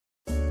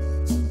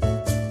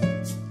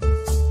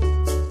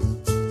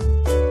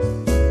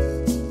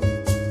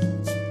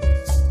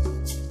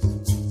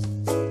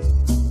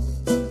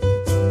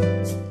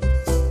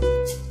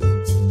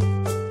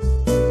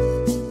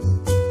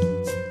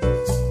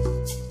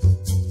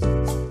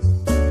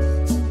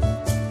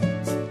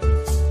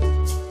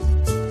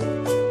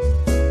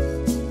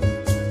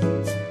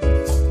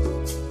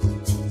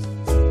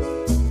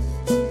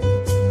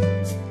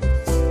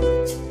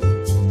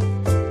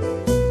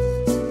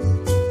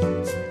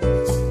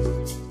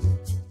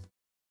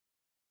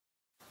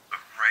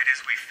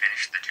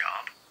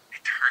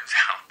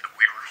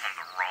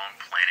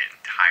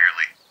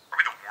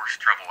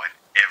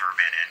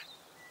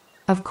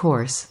Of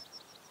course.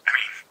 I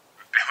mean,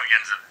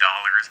 billions of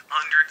dollars,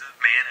 hundreds of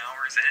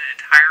man-hours, and an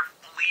entire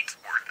fleet's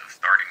worth of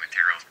starting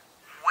materials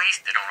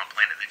wasted on a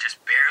planet that just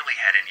barely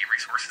had any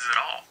resources at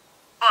all.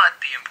 But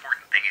the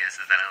important thing is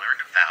that I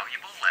learned a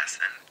valuable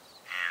lesson,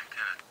 and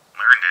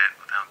learned it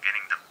without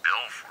getting the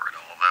bill for it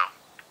all, though.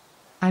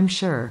 I'm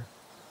sure.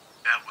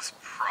 That was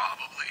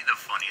probably the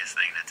funniest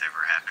thing that's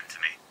ever happened to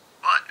me.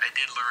 But I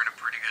did learn a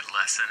pretty good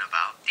lesson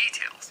about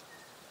details.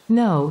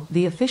 No,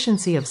 the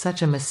efficiency of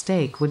such a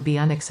mistake would be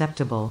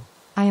unacceptable.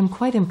 I am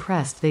quite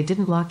impressed they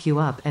didn't lock you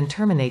up and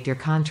terminate your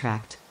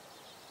contract.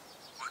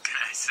 What can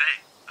I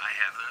say? I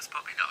have those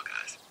puppy dog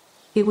eyes.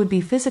 It would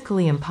be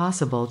physically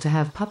impossible to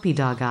have puppy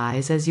dog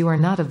eyes as you are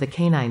not of the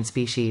canine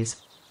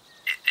species.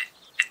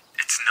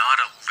 It's not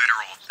a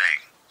literal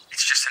thing.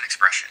 It's just an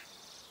expression.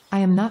 I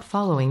am not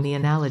following the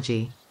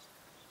analogy.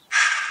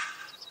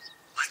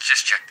 Let's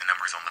just check the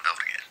numbers on the bill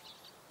again.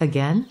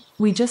 Again?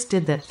 We just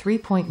did that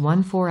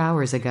 3.14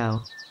 hours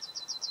ago.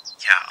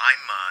 Yeah,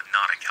 I'm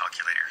not a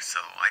calculator, so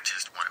I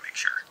just want to make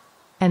sure.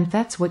 And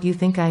that's what you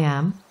think I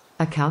am?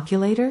 A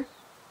calculator?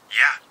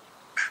 Yeah.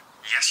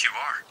 Yes, you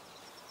are.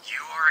 You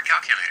are a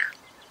calculator.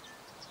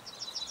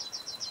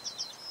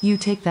 You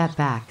take that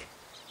back.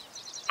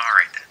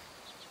 Alright then.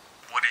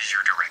 What is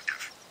your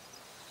directive?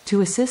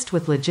 To assist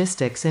with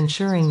logistics,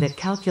 ensuring that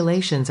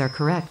calculations are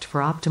correct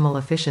for optimal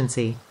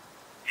efficiency.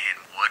 And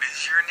what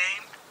is your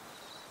name?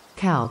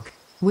 Calc,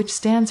 which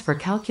stands for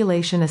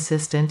Calculation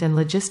Assistant and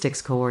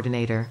Logistics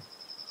Coordinator.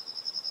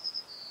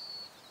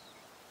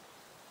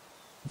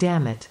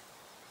 Damn it.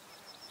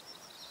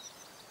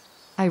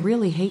 I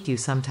really hate you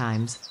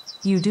sometimes.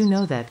 You do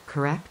know that,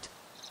 correct?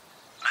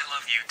 I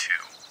love you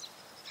too.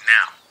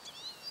 Now,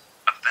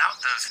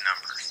 about those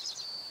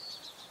numbers.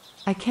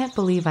 I can't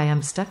believe I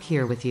am stuck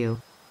here with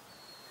you.